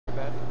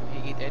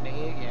that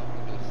nigga again. I'm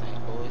gonna do the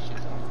same bullshit.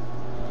 So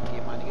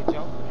get my nigga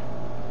Joker.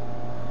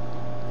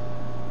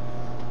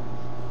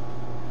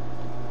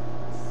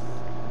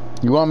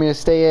 You want me to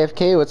stay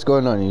AFK? What's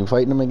going on? Are you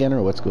fighting him again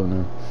or what's going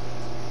on?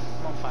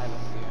 I'm gonna fight him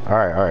again.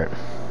 Alright, alright.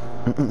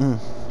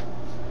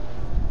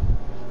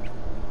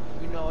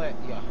 You know what?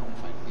 Yeah, I'm gonna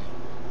fight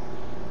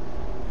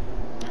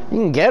him. You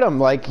can get him,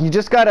 like, you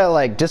just gotta,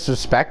 like,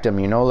 disrespect him,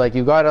 you know? Like,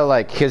 you gotta,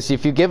 like, because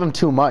if you give him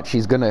too much,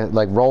 he's gonna,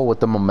 like, roll with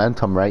the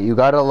momentum, right? You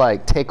gotta,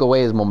 like, take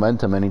away his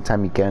momentum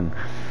anytime you can.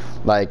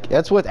 Like,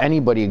 that's with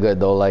anybody good,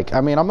 though. Like,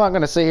 I mean, I'm not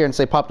gonna sit here and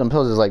say Pop Them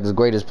Pills is, like, the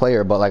greatest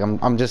player, but, like,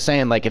 I'm just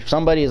saying, like, if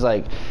somebody's,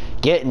 like,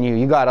 getting you,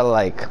 you gotta,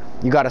 like,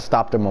 you gotta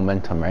stop their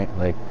momentum, right?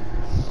 Like,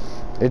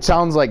 it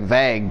sounds, like,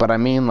 vague, but I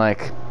mean,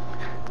 like,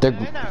 No, like,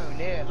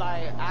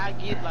 I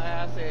get, like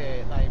I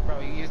said, like, bro,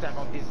 you just not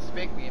gonna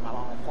disrespect me in my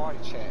own party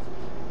chat.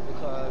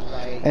 Because,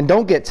 like... And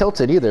don't get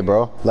tilted either,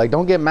 bro. Like,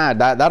 don't get mad.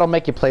 That'll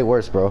make you play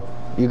worse, bro.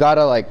 You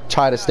gotta, like,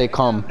 try to stay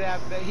calm.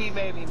 He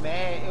made me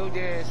mad. It was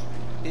just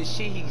the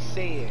shit he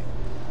said.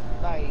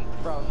 Like,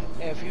 bro,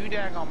 if you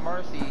not gonna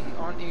mercy, the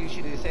only thing you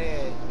should have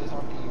said is the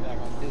only thing you're not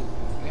gonna do.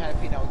 You had to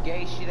put no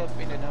gay shit up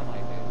in there, nothing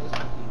like that. This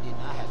one you did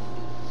not have to do.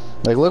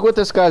 Like, look what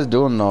this guy's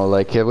doing, though.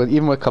 Like,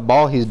 even with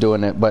Cabal, he's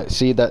doing it. But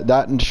see,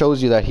 that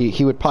shows you that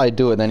he would probably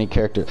do it with any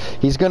character.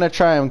 He's gonna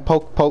try and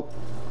poke.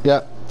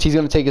 Yeah, he's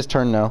gonna take his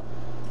turn now.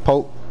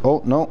 Poke.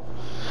 Oh, no.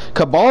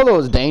 Cabal, though,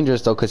 is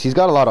dangerous, though, because he's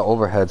got a lot of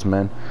overheads,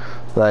 man.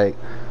 Like...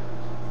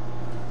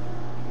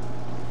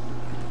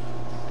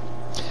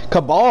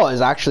 Cabal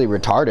is actually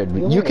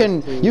retarded.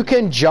 You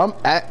can jump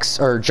X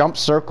or jump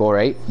circle,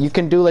 right? You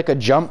can do like a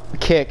jump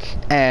kick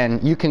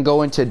and you can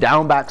go into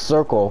down back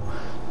circle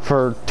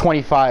for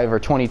 25 or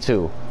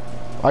 22.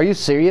 Are you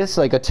serious?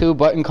 Like a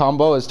 2-button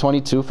combo is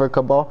 22 for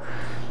Cabal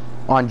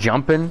on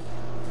jumping?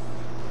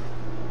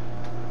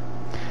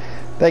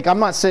 Like, I'm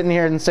not sitting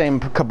here and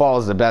saying Cabal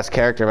is the best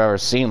character I've ever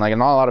seen. Like,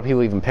 not a lot of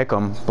people even pick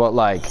him, but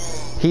like,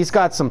 he's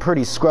got some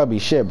pretty scrubby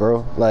shit,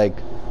 bro. Like,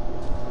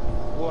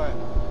 what?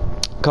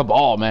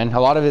 Cabal, man. A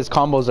lot of his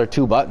combos are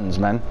 2 buttons,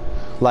 man.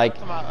 Like,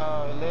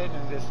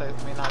 Legend just says,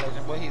 I mean, not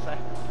Legend, what he say?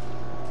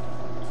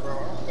 Bro,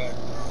 I'm back,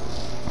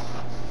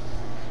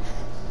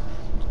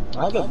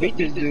 bro. I have to beat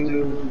this dude.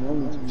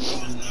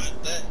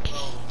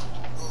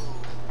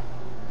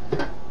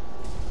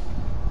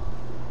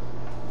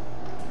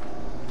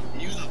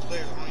 Using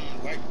players I don't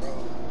even like, bro.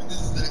 This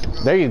is that,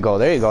 bro. there you go,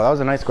 there you go. That was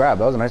a nice grab.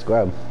 That was a nice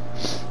grab.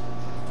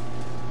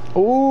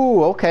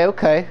 Ooh, okay,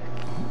 okay.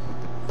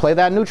 Play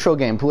that neutral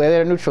game. Play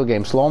that neutral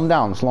game. Slow him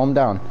down. Slow him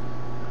down.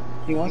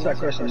 He wants that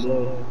crushing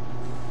blow.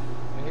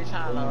 He's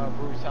trying to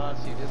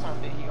brutality. This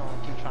something he gonna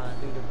keep trying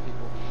to do to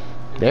people.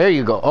 There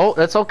you go. Oh,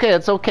 that's okay.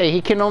 That's okay. He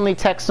can only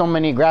tech so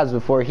many grabs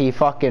before he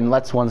fucking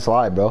lets one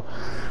slide, bro.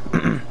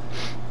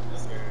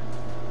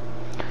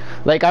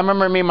 Like, I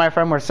remember me and my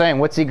friend were saying,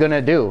 what's he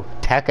gonna do?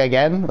 Tech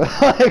again?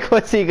 Like,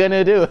 what's he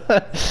gonna do?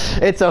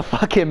 It's a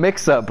fucking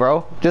mix-up,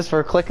 bro. Just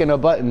for clicking a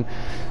button.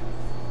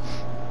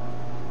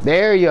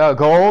 There you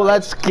go.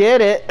 Let's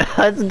get it.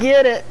 Let's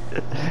get it.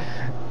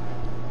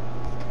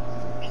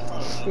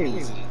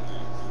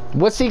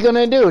 What's he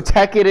gonna do?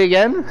 Tech it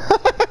again?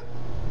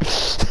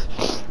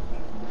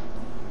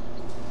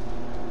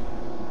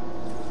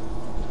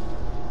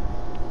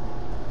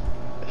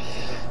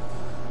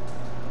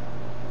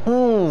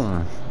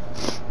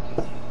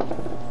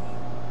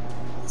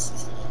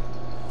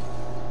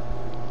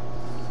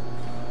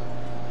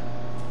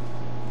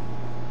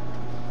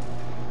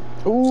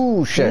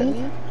 Ooh, shit.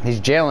 He's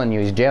jailing you.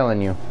 He's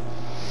jailing you.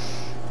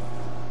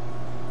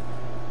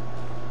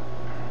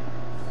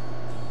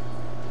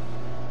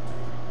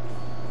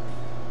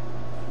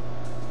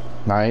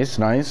 Nice,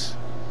 nice.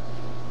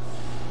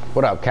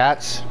 What up,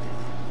 cats?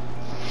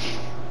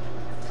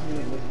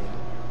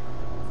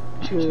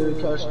 Two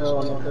touchdowns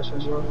on the cushion,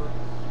 bro.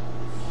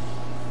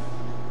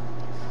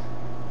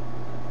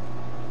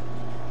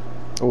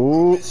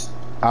 Ooh,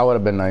 that would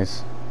have been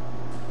nice.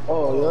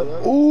 Oh,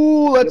 yeah.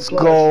 Ooh, let's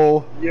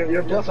go.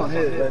 You're plus on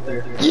his right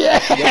there.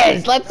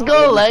 Yes, let's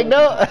go, like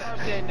no.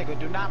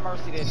 Do not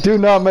mercy that nigga. Do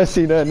not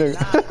mercy that nigga.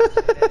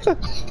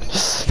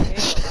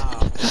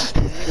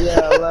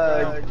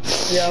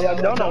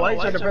 Don't know why you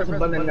tried to press the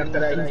button after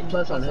that. He's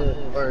plus on his.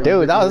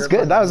 Dude, that was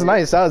good. That was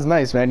nice. That was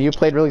nice, man. You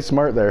played really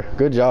smart there.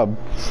 Good job.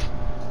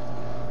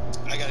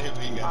 I gotta hear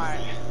what you guys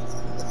say.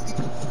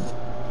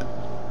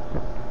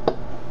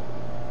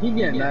 He's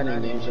getting mad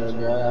at me,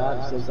 bro.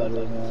 I'm so sorry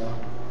right now.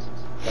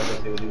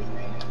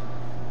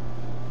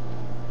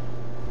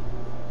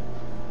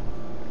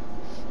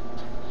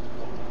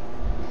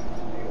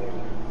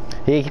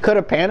 He could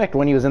have panicked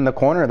when he was in the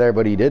corner there,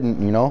 but he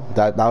didn't. You know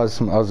that was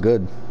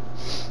good.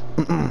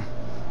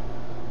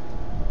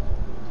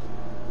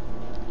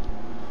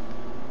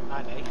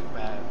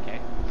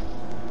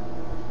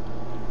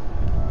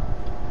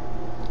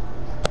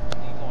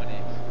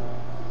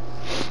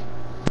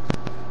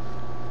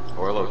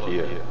 Or low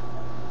key.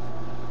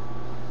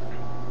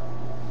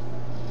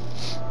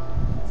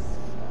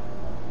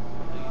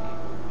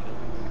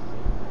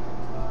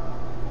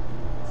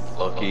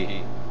 Low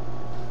key.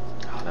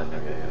 Oh, that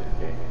nigga, yeah.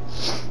 okay.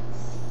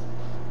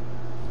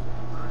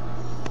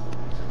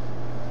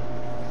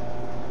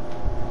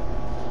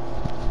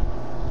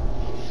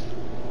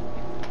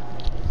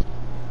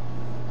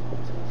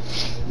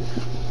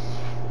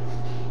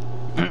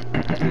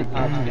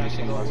 You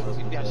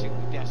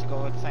should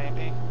go with the same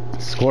thing.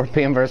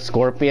 Scorpion versus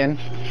Scorpion.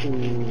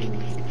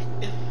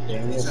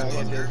 Damn, it's not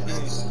gonna do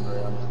something,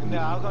 bro. No,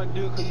 I was gonna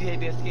do it because you hate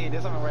that skin.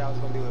 That's the only way I was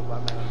gonna do it, but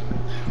I'm not gonna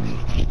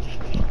do it.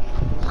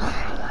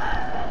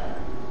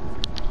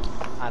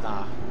 Ah,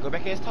 nah. Go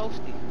back as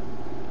Toasty.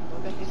 Go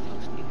back as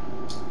Toasty.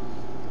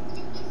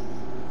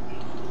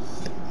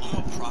 I'm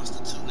a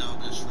prostitute now,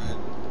 best friend.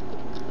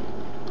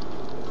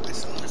 I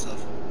sell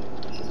myself.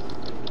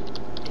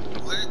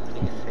 What?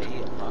 Nigga say he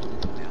a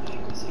prostitute now.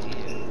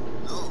 Yeah.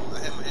 No, I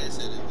had my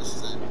headset in.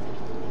 What's that?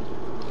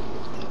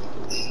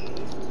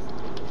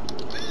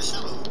 Man,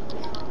 shut up.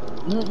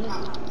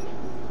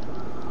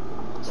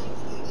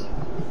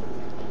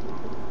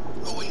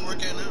 Oh, where you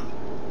work at now?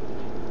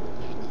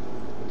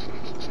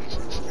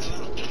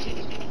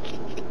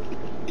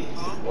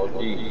 Huh?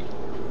 Okay.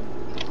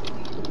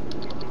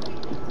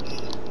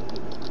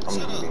 I'm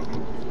Shut up.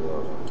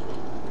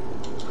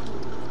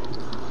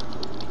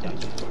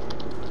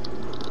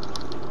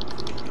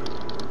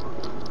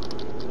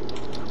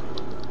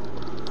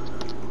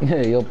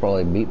 Yeah, you'll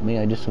probably beat me.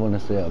 I just want to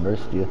see how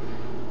versed you.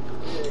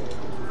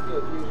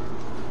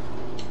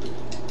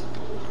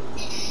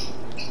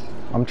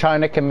 I'm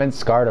trying to convince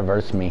Scar to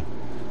verse me.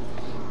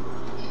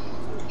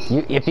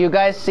 If you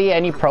guys see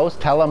any pros,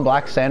 tell them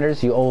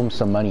Blacksanders you owe them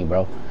some money,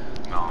 bro.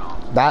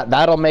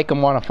 That'll make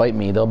them want to fight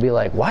me. They'll be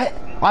like, what?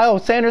 I owe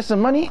Sanders some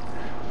money?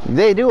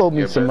 They do owe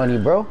me some money,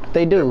 bro.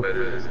 They do.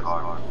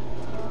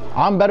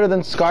 I'm better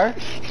than Scar?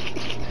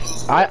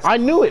 I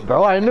knew it,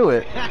 bro. I knew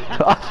it.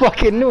 I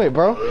fucking knew it,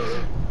 bro.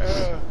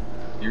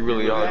 You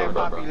really are, That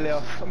though, Poppy bro.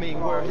 left. I mean,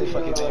 where his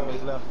fucking name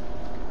is left.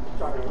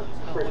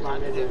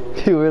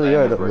 You really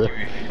are, though.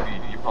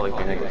 You probably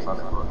can hang with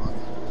Sonic Fox.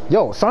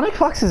 Yo, Sonic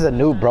Fox is a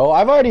noob, bro.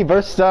 I've already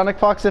versed Sonic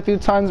Fox a few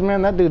times,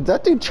 man. That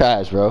dude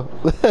trash, bro.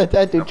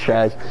 That dude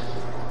trash.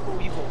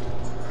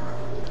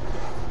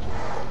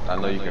 I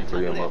know you can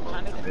free him up.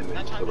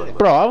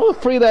 Bro, I will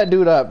free that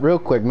dude up real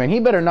quick, man. He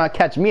better not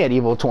catch me at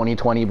Evo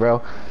 2020,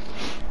 bro.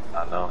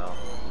 I know.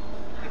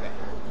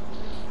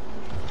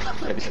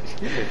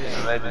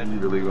 Imagine you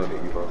really going to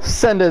Evo.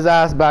 Send his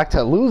ass back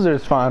to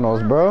losers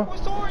finals, bro.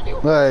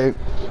 Like,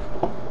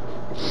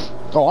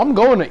 oh, I'm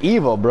going to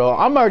Evo, bro.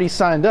 I'm already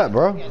signed up,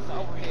 bro. Yes,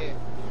 over here.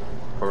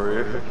 For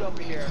real?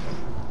 Over here.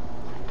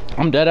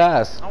 I'm dead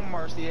ass. I'm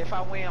Mercy. If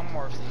I win, I'm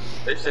Mercy.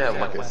 They should have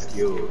like a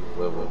skill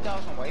level. That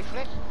was some way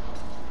flick.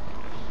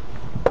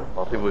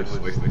 Well, people are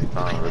just wasting their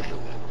time, right?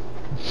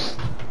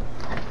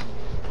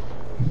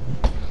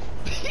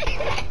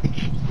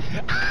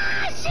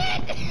 Ah,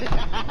 shit!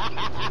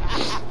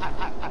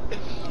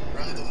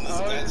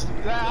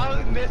 I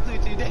was messing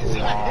with you. That's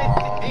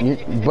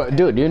why. But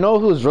dude, you know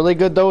who's really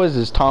good though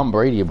is Tom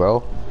Brady,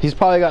 bro. He's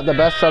probably got the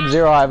best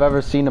Sub-Zero I've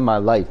ever seen in my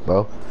life,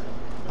 bro.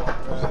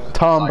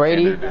 Tom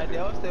Brady. That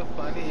was still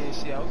funny and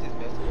shit. I was just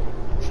messing with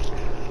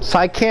you.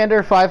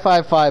 Sykander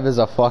 555 is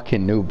a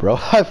fucking noob, bro.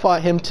 I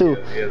fought him too.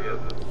 He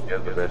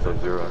has the best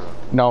Sub-Zero.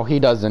 No, he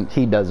doesn't.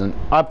 He doesn't.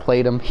 I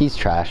played him. He's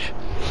trash.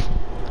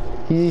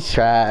 He's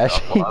trash.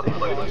 I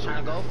was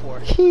trying to go for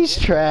it. He's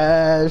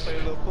trash. Play a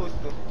little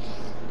pistol.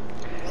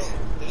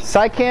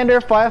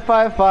 Sykander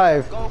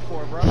 555. Go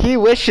for it, bro. He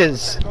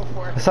wishes. Go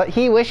for it. So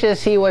he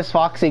wishes he was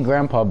Foxy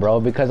Grandpa, bro,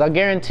 because I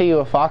guarantee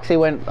you if Foxy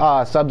went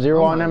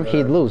Sub-Zero on him,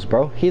 he'd lose,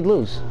 bro. He'd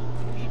lose.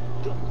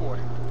 Go for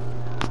it.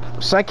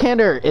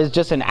 Sykander is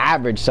just an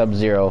average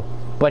Sub-Zero,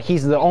 but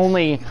he's the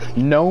only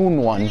known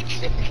one.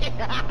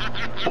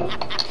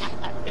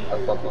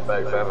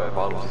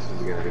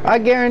 I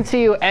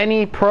guarantee you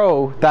any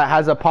pro that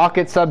has a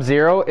pocket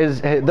Sub-Zero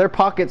their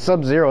pocket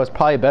Sub-Zero is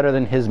probably better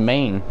than his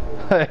main.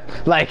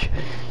 Like,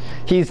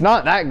 he's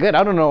not that good.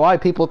 I don't know why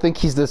people think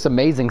he's this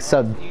amazing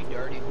sub. You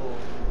dirty fool.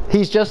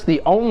 He's just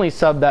the only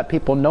sub that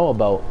people know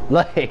about.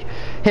 Like,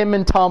 him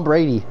and Tom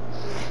Brady.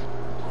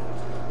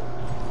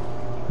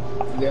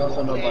 They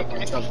also know about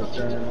the Trump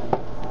return.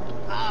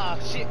 Ah,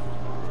 shit.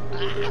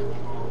 Ah.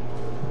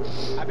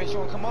 I bet you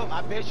won't come up.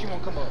 I bet you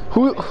won't come up.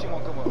 Who? I bet you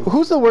won't come up.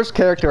 Who's the worst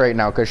character right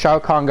now? Because Shao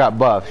Kahn got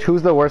buffed.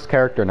 Who's the worst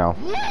character now?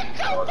 What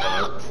the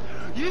fuck?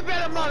 You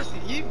better Mercy.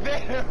 You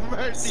better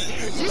Mercy.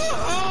 You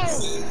hoe.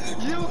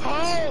 You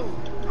hoe.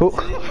 Who?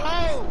 You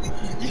hoe.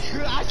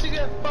 I should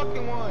have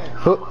fucking won.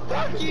 Who?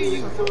 Fuck you.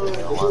 You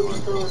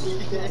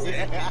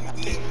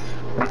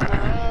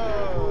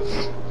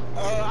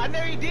I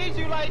never did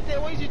you like that.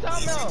 What you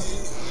talking about?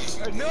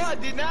 No, I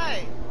did not.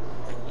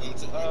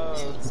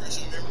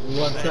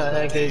 What the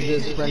heck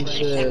is this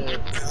friendship?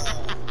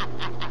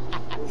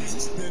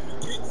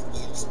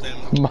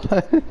 You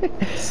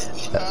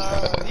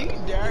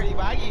dirty,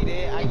 but I get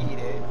that. I get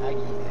that. I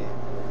get that.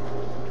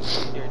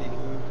 You dirty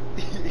fool.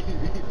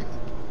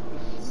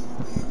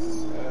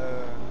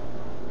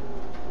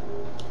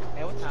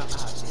 Hey, what time?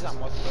 Ah, she's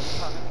almost supposed to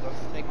come. Let me go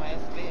take my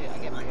ass to bed. I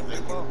got my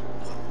big phone.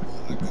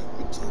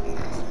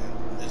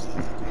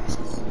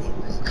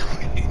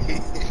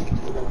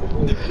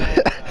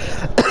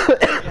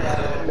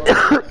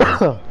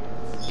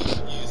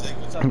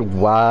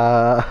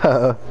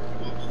 Wow.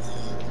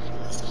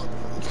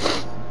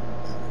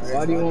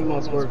 Why do you want my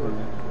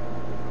scorpion?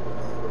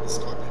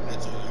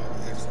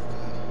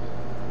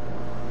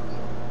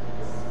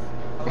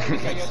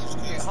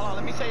 Hold on,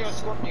 let me say your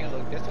scorpion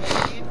look. That's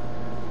what you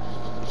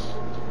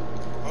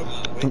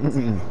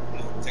did?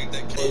 Take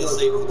that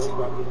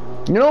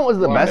KSA. You know what was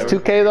the best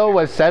 2K though?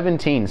 Was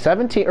 17.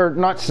 17, or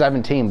not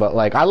 17, but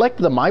like, I liked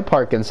the My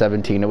Park in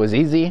 17. It was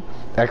easy,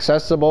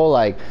 accessible,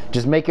 like,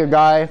 just make your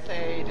guy.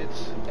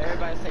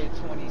 Everybody say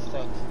 20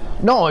 sucks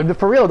now. No,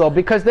 for real though,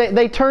 because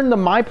they turned the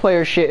My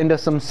Player shit into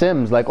some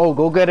Sims. Like, oh,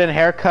 go get a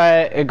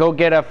haircut, go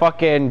get a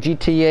fucking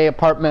GTA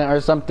apartment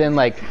or something.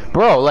 Like,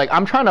 bro, like,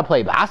 I'm trying to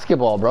play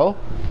basketball, bro.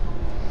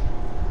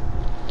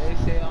 They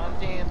said, I'm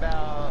thinking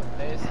about,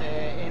 they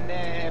said, and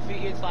then if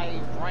it gets like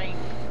rank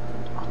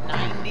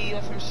 90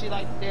 or some shit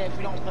like that, if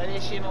you don't play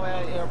that shit, no,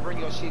 it'll bring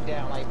your shit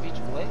down. Like, bitch,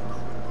 what?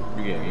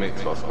 You getting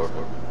mixed off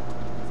scorpion.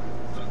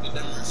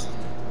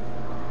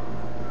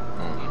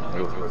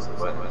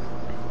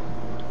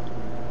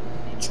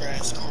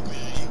 Trash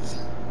scorpion.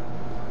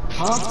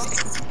 Huh?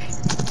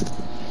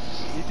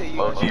 You say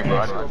you Oh, gee, bro,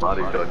 I just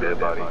body shot dead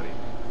body.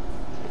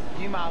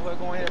 You might as well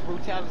go ahead and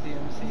brutality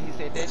him. See, he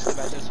said that shit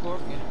about the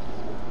scorpion.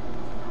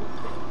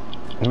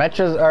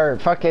 Metras or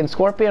fucking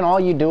Scorpion, all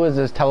you do is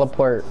just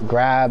teleport,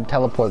 grab,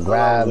 teleport,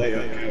 grab.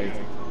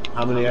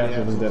 How many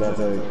actions did I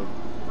take?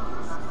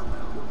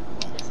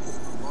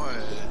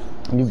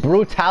 You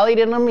brutalied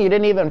him, you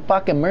didn't even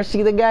fucking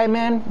mercy the guy,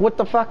 man? What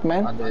the fuck,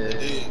 man? I did. Man,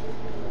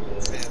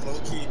 low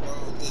key, bro.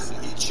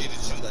 Listen, he cheated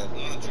you like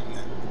laundry,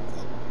 man.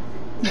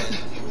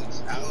 He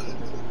was out of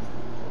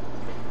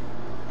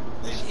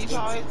it. He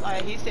called his,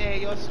 like, he said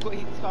he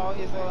called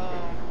his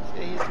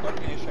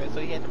scorpion straight, so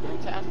he had the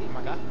brutality,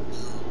 my guy.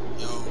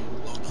 Yo, low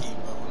key,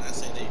 bro. When I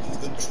say they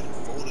flipped you,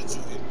 folded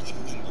you, and put you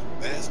in the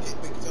basket,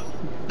 big fella.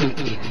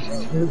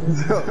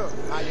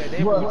 Oh, yeah,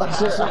 they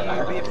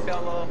brutality, big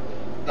fella.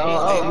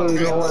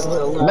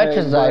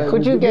 Metrazide,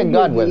 who'd you get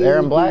God with?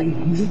 Aaron Black?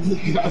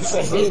 Did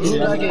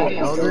I get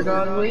Elder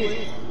God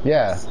with?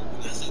 Yeah.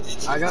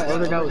 I got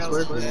Elder God with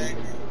Scorpion.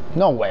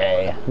 No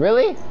way.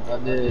 Really? I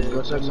did.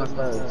 Go check my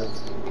stats.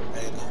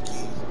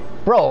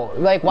 Bro,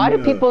 like, why do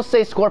people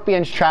say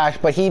Scorpion's trash,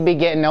 but he be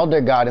getting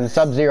Elder God and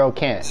Sub-Zero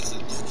can't? So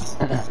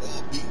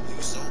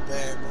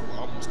bad, bro.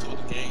 Almost told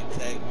the game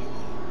tag me.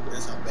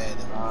 That's how bad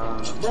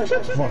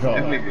Fuck off.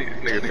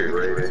 Nigga pick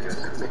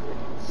raiden.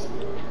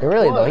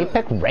 Really though, he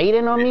picked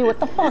Raiden on me? What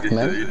the fuck,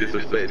 man? You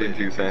disrespected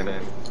you saying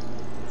that.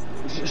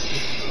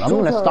 I'm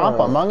gonna stomp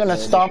him. I'm gonna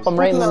stomp him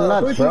right in the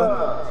nuts,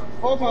 bro.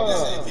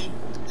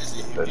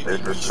 That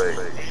disrespect.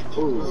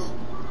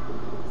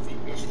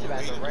 He's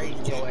about to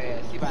raid your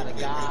ass. He about to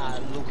guide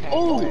Luke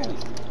Oh. your ass.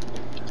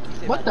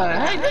 What the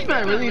heck? This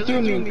man really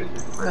threw me.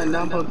 Man,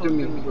 down pump through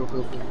me real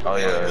quick. Oh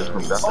yeah, that's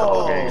the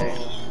whole game.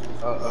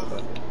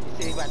 Okay.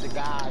 He said he about to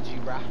guide you,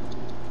 bro.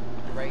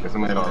 Raid. Cause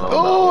somebody don't know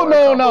Oh,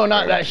 about no,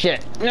 not that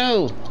shit.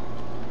 No.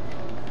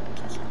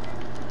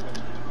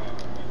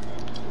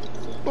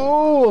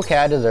 Oh, okay,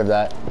 I deserve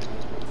that.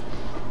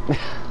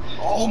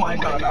 Oh my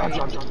god.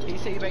 He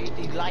said you better get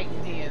these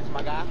lightning hands,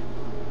 my guy.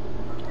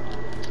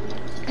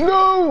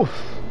 No!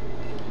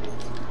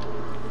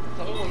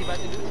 So what he about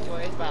to do to your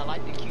ass? He about to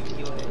light the cue to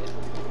your ass.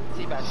 So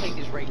he about to take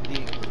this raid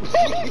dick.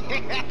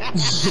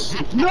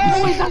 No,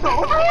 he's not the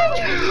overhead?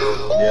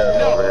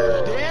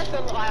 Yeah, The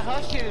answer, like,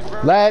 her shit is bro.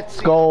 Let's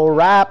go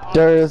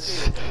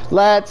Raptors.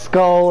 Let's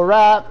go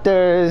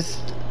Raptors.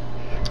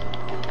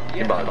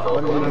 Yeah,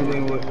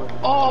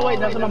 Oh wait,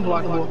 that's an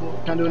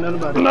unblockable. Can't do nothing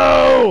about it.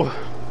 No!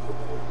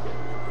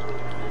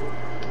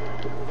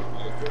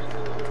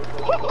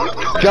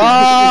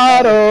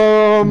 Got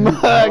him!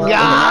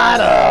 Got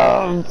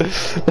him!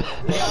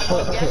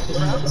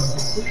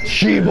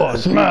 Sheeva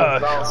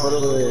smash!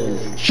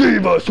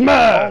 Sheeva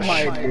smash! Oh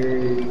my god,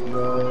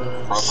 bro.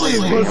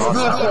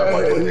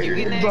 You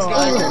getting that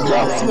guy? You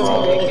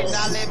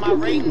cannot let my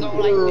ring go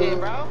like that,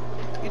 bro.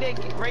 You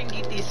didn't ring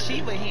get these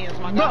sheeva hands,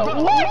 my guy.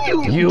 Bro, what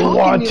are You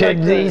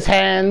wanted these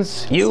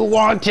hands? You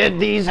wanted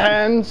these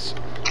hands?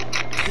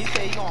 He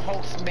said he gonna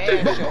Hulk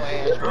smash your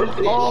ass, bro.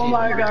 Oh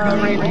my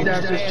god, Randy,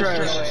 that's just Smash your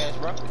trash. ass,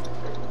 bro.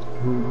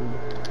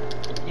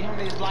 Get him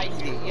this lightning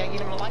dick. Yeah,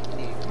 get him the lightning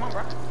dick. Come on,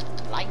 bro.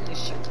 Lightning this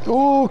shit.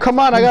 Ooh, come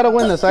on, I gotta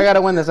win this. I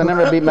gotta win this. I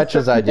never beat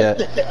Metrazide yet.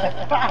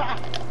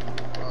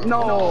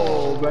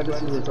 No, bro,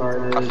 this is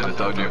retarded. I should've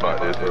told you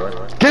about this, bro.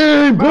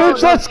 Game,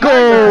 bitch, let's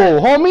go!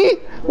 Homie?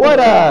 What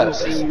up?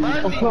 Mercy,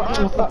 mercy. You got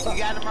a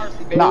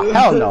mercy, baby. Nah,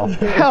 hell no.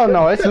 Hell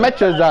no, it's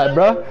Metrazide,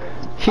 bro.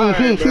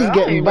 He's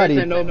getting buddy.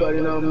 I ain't nobody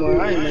no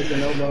more. I ain't missing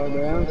nobody,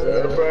 bro. I'm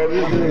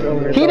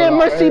sorry. He didn't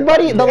mercy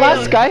buddy the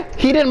last guy.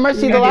 He didn't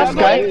mercy the last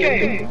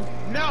guy.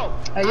 No.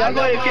 Hey, y'all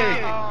go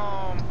AFK.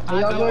 I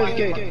know why he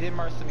didn't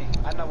mercy me.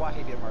 I know why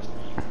he didn't mercy me.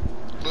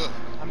 Look,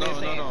 I'm no, just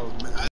saying. no, no.